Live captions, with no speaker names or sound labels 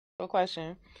a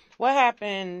question. What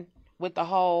happened with the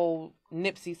whole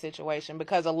Nipsey situation?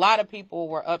 Because a lot of people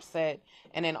were upset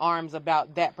and in arms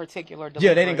about that particular delivery.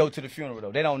 Yeah, they didn't go to the funeral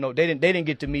though. They don't know. They didn't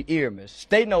get to meet Earmus.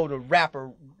 They know the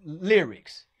rapper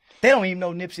lyrics. They don't even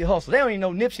know Nipsey Hussle. They don't even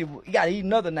know Nipsey. He got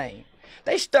another name.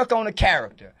 They stuck on the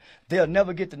character. They'll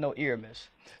never get to know Earmus.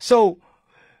 So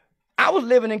I was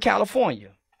living in California,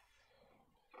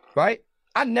 right?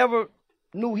 I never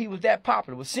knew he was that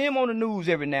popular. Would see him on the news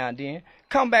every now and then.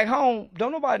 Come back home,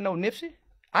 don't nobody know Nipsey.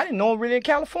 I didn't know him really in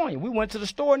California. We went to the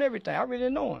store and everything. I really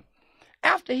didn't know him.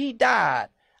 After he died,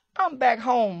 I'm back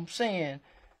home saying,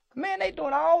 man, they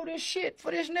doing all this shit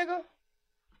for this nigga.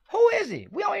 Who is he?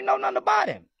 We don't even know nothing about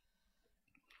him.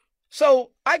 So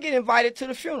I get invited to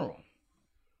the funeral.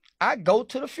 I go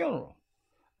to the funeral.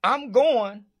 I'm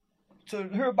going to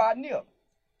hear about Nip.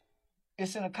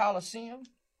 It's in a Coliseum.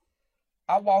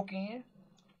 I walk in.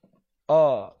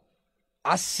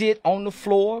 I sit on the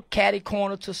floor, catty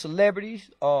corner to celebrities.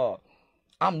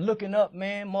 I'm looking up,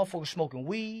 man. Motherfuckers smoking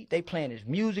weed. They playing this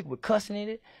music with cussing in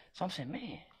it. So I'm saying,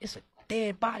 man, it's a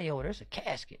dead body over there. It's a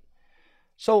casket.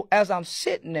 So as I'm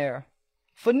sitting there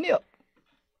for Nip,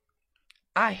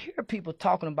 I hear people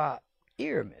talking about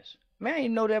Earmus. Man, I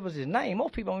didn't know that was his name.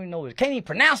 Most people don't even know it. Can't even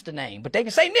pronounce the name, but they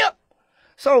can say Nip.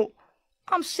 So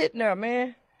I'm sitting there,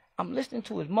 man. I'm listening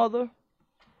to his mother.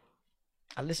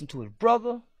 I listen to his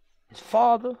brother, his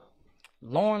father,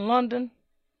 Lauren London.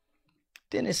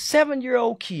 Then his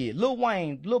 7-year-old kid, Lil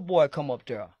Wayne, little boy come up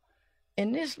there.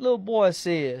 And this little boy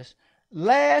says,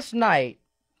 last night,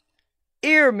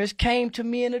 Earmus came to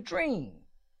me in a dream.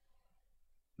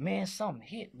 Man, something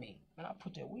hit me. And I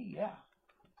put that weed out.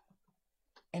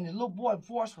 And the little boy's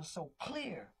voice was so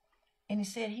clear. And he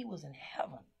said he was in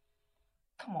heaven.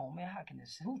 Come on, man, how can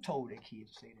this? Who told that kid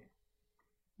to say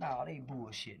that? Nah, they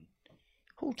bullshitting.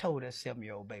 Who told that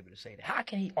 7-year-old baby to say that? How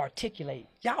can he articulate?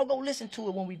 Y'all go listen to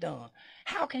it when we done.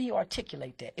 How can he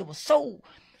articulate that? It was so,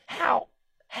 how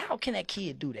can that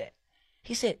kid do that?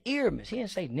 He said Earmus. He didn't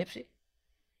say Nipsey.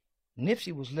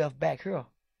 Nipsey was left back here.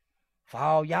 For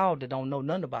all y'all that don't know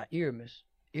nothing about Earmus,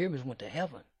 Earmus went to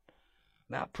heaven.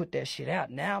 Man, I put that shit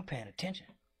out. Now I'm paying attention.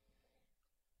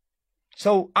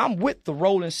 So I'm with the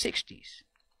Rolling 60s.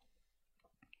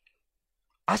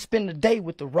 I spend the day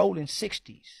with the Rolling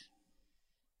 60s.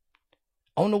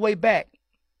 On the way back,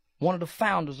 one of the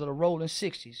founders of the Rolling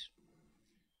 60s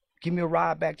give me a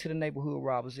ride back to the neighborhood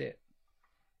where I was at.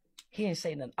 He didn't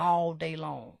say nothing all day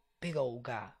long. Big old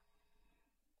guy.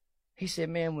 He said,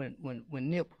 man, when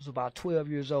Nip was about 12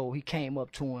 years old, he came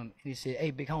up to him and he said,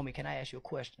 hey, big homie, can I ask you a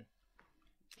question?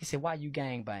 He said, why you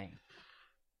gangbang?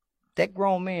 That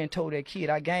grown man told that kid,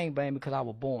 I gangbang because I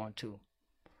was born to.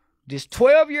 This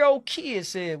 12-year-old kid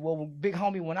said, well, big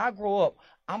homie, when I grow up,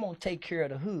 I'm going to take care of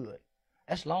the hood.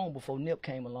 That's long before Nip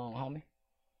came along, homie.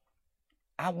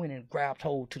 I went and grabbed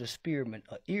hold to the spearmint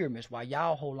of Earmus while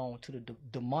y'all hold on to the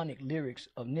demonic lyrics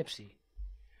of Nipsey.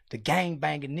 The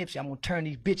gang-banging Nipsey. I'm going to turn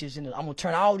these bitches into, I'm going to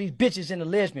turn all these bitches into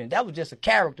lesbians. That was just a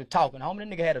character talking, homie. That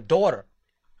nigga had a daughter.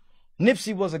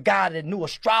 Nipsey was a guy that knew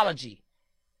astrology.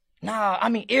 Nah, I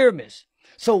mean Earmus.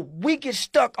 So we get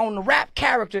stuck on the rap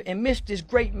character and miss this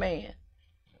great man.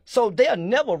 So they'll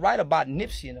never write about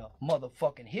Nipsey in a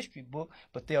motherfucking history book,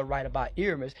 but they'll write about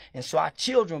Earmus. And so our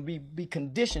children be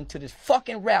conditioned to this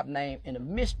fucking rap name and to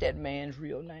miss that man's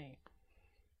real name.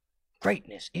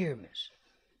 Greatness, Earmus.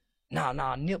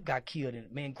 Nah, Nip got killed in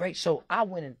it, man. Great. So I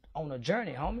went on a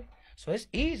journey, homie. So it's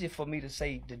easy for me to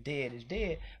say the dead is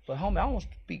dead, but homie, I don't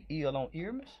speak ill on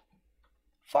Earmus.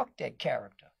 Fuck that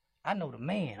character. I know the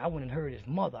man. I went and heard his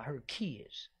mother. I heard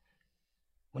kids.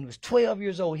 When he was 12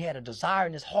 years old, he had a desire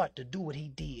in his heart to do what he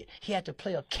did. He had to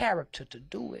play a character to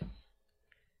do it.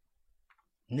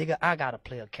 Nigga, I gotta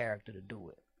play a character to do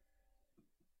it.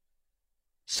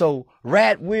 So,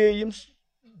 Rat Williams,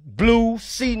 Blue,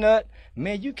 C-Nut,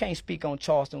 man, you can't speak on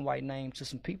Charleston White names to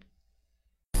some people.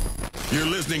 You're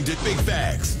listening to Big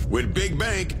Facts with Big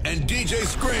Bank and DJ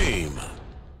Scream.